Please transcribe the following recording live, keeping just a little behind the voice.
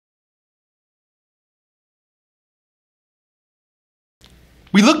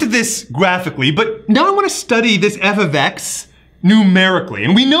We looked at this graphically, but now I want to study this f of x numerically.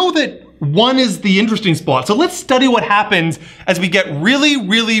 And we know that 1 is the interesting spot, so let's study what happens as we get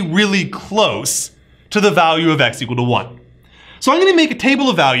really close to the value of x equal to 1. So I'm going to make a table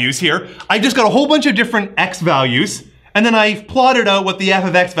of values here. I've just got a whole bunch of different x values, and then I've plotted out what the f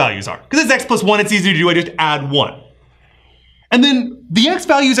of x values are. Because it's x plus 1, it's easy to do, I just add 1. And then the x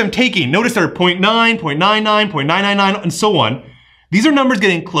values I'm taking, notice they're 0.9, 0.99, 0.999, and so on. These are numbers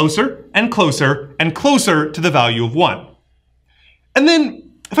getting closer and closer and closer to the value of 1. And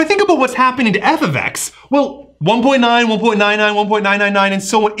then if I think about what's happening to f of x, well, 1.9, 1.99, 1.999, and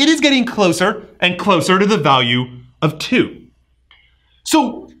so on, it is getting closer and closer to the value of 2.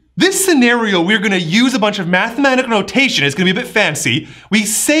 So this scenario, we're going to use a bunch of mathematical notation. It's going to be a bit fancy. We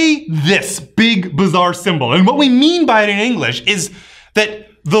say this big, bizarre symbol. And what we mean by it in English is that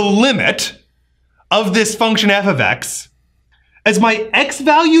the limit of this function f of x, as my x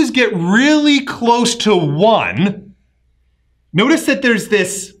values get really close to 1, notice that there's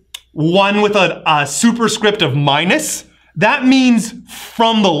this 1 with a superscript of minus. That means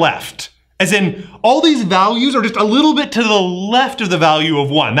from the left. As in, all these values are just a little bit to the left of the value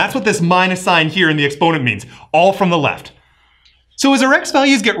of 1. That's what this minus sign here in the exponent means, all from the left. So as our x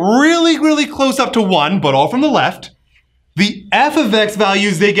values get really close up to 1, but all from the left, the f of x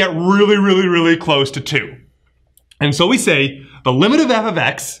values, they get really close to 2. And so we say the limit of f of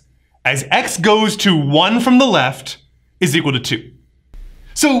x as x goes to 1 from the left is equal to 2.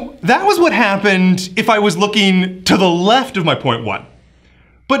 So that was what happened if I was looking to the left of my point 1.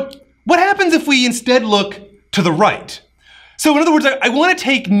 But what happens if we instead look to the right? So in other words, I want to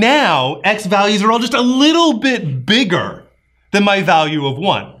take now x values are all just a little bit bigger than my value of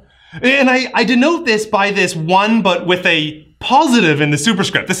 1. And I denote this by this 1 but with a positive in the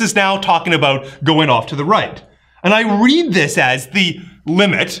superscript. This is now talking about going off to the right. And I read this as the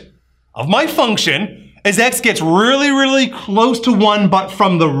limit of my function as x gets really close to 1 but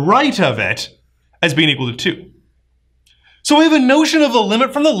from the right of it as being equal to 2. So I have a notion of the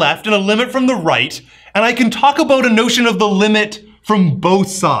limit from the left and a limit from the right, and I can talk about a notion of the limit from both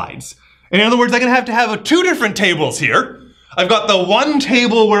sides. In other words, I can have to have two different tables here. I've got the one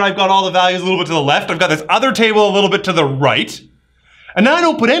table where I've got all the values a little bit to the left. I've got this other table a little bit to the right. And now I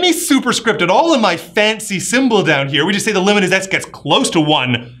don't put any superscript at all in my fancy symbol down here. We just say the limit as x gets close to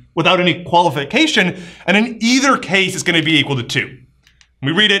 1 without any qualification, and in either case it's going to be equal to 2.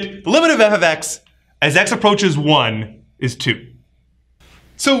 We read it, the limit of f of x as x approaches 1 is 2.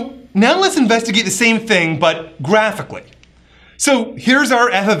 So now let's investigate the same thing, but graphically. So here's our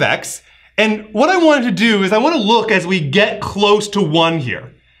f of x, and what I wanted to do is I want to look as we get close to 1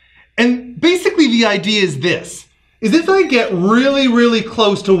 here. And basically the idea is this, is if I get really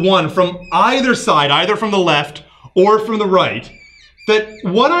close to 1 from either side, either from the left or from the right, that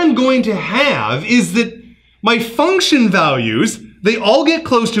what I'm going to have is that my function values, they all get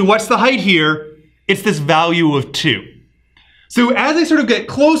close to, what's the height here? It's this value of 2. So as I sort of get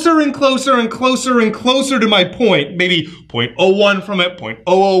closer and closer and closer and closer to my point, maybe 0.01 from it, 0.001,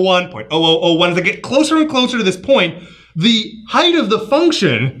 0.0001, as I get closer and closer to this point, the height of the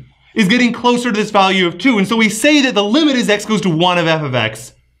function is getting closer to this value of 2. And so we say that the limit as x goes to 1 of f of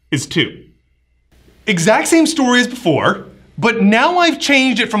x is 2. Exact same story as before, but now I've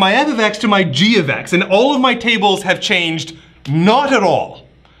changed it from my f of x to my g of x, and all of my tables have changed not at all.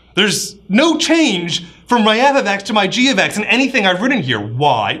 There's no change from my f of x to my g of x in anything I've written here.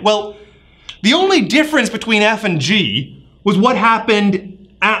 Why? Well, the only difference between f and g was what happened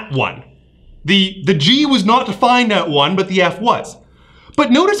at 1. The g was not defined at 1, but the f was.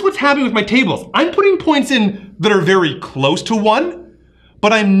 But notice what's happening with my tables. I'm putting points in that are very close to 1,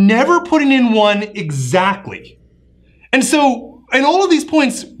 but I'm never putting in 1 exactly. And so, and all of these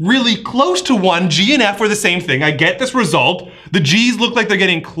points really close to 1, g and f were the same thing. I get this result. The g's look like they're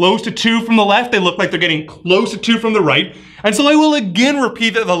getting close to 2 from the left. They look like they're getting close to 2 from the right. And so I will again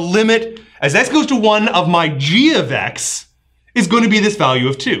repeat that the limit as x goes to 1 of my g of x is going to be this value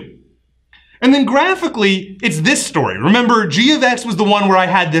of 2. And then graphically, it's this story. Remember, g of x was the one where I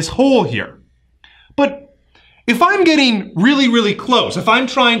had this hole here. But if I'm getting really close, if I'm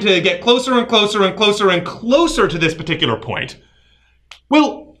trying to get closer and closer and closer and closer to this particular point,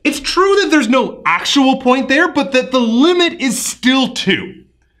 well, it's true that there's no actual point there, but that the limit is still 2.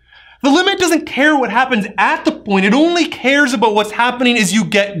 The limit doesn't care what happens at the point, it only cares about what's happening as you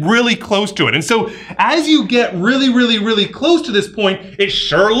get really close to it. And so as you get really close to this point, it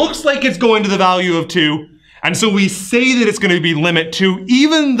sure looks like it's going to the value of 2. And so we say that it's going to be limit 2,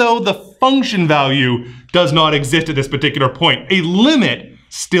 even though the function value does not exist at this particular point. A limit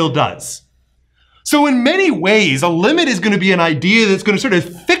still does. So in many ways, a limit is going to be an idea that's going to sort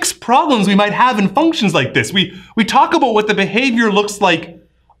of fix problems we might have in functions like this. We talk about what the behavior looks like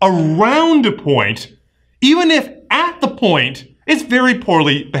around a point, even if at the point it's very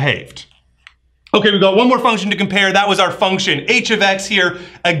poorly behaved. Okay, we've got one more function to compare. That was our function h of x here.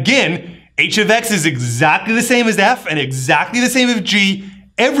 Again, h of x is exactly the same as f and exactly the same as g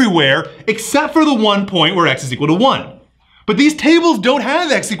everywhere, except for the one point where x is equal to 1. But these tables don't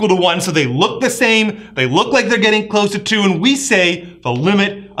have x equal to 1, so they look the same, they look like they're getting close to 2, and we say the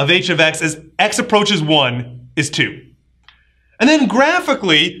limit of h of x as x approaches 1 is 2. And then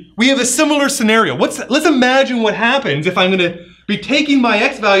graphically, we have a similar scenario. Let's imagine what happens if I'm going to be taking my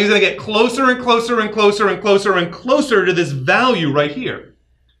x values and I get closer and closer and closer and closer and closer to this value right here.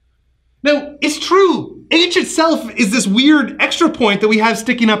 Now, it's true, h itself is this weird extra point that we have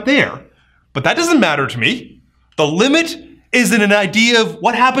sticking up there, but that doesn't matter to me. The limit is an idea of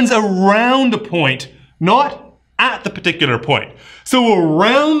what happens around a point, not at the particular point. So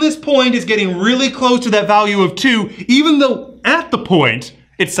around this point is getting really close to that value of 2, even though at the point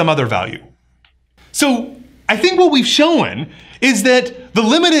it's some other value. So I think what we've shown is that the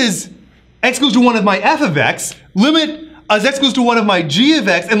limit is x goes to 1 of my f of x, limit as x goes to 1 of my g of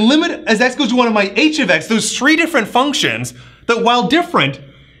x, and limit as x goes to 1 of my h of x, those three different functions that, while different,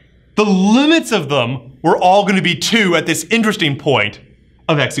 the limits of them were all going to be 2 at this interesting point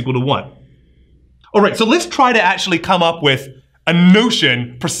of x equal to 1. All right, so let's try to actually come up with a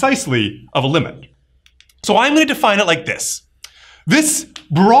notion precisely of a limit. So I'm going to define it like this. This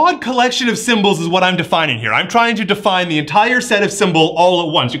broad collection of symbols is what I'm defining here. I'm trying to define the entire set of symbol all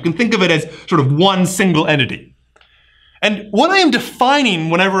at once. You can think of it as sort of one single entity. And what I am defining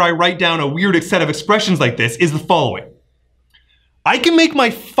whenever I write down a weird set of expressions like this is the following. I can make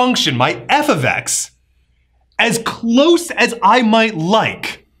my function, my f of x, as close as I might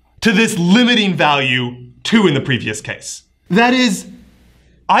like to this limiting value 2 in the previous case. That is,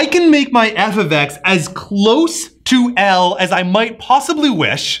 I can make my f of x as close to L as I might possibly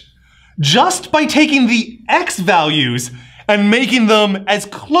wish just by taking the x values and making them as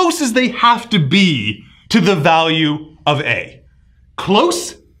close as they have to be to the value of a.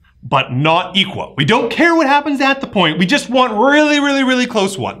 Close, but not equal. We don't care what happens at the point. We just want really, really, really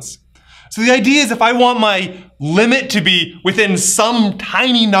close ones. So the idea is if I want my limit to be within some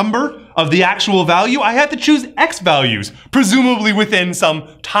tiny number of the actual value, I have to choose x values, presumably within some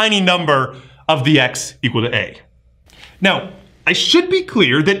tiny number of the x equal to a. Now, I should be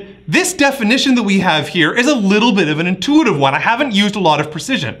clear that this definition that we have here is a little bit of an intuitive one. I haven't used a lot of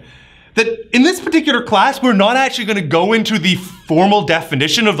precision. That in this particular class, we're not actually going to go into the formal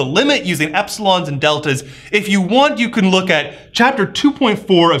definition of the limit using epsilons and deltas. If you want, you can look at chapter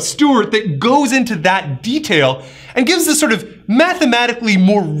 2.4 of Stewart that goes into that detail and gives this sort of mathematically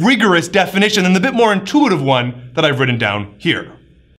more rigorous definition than the bit more intuitive one that I've written down here.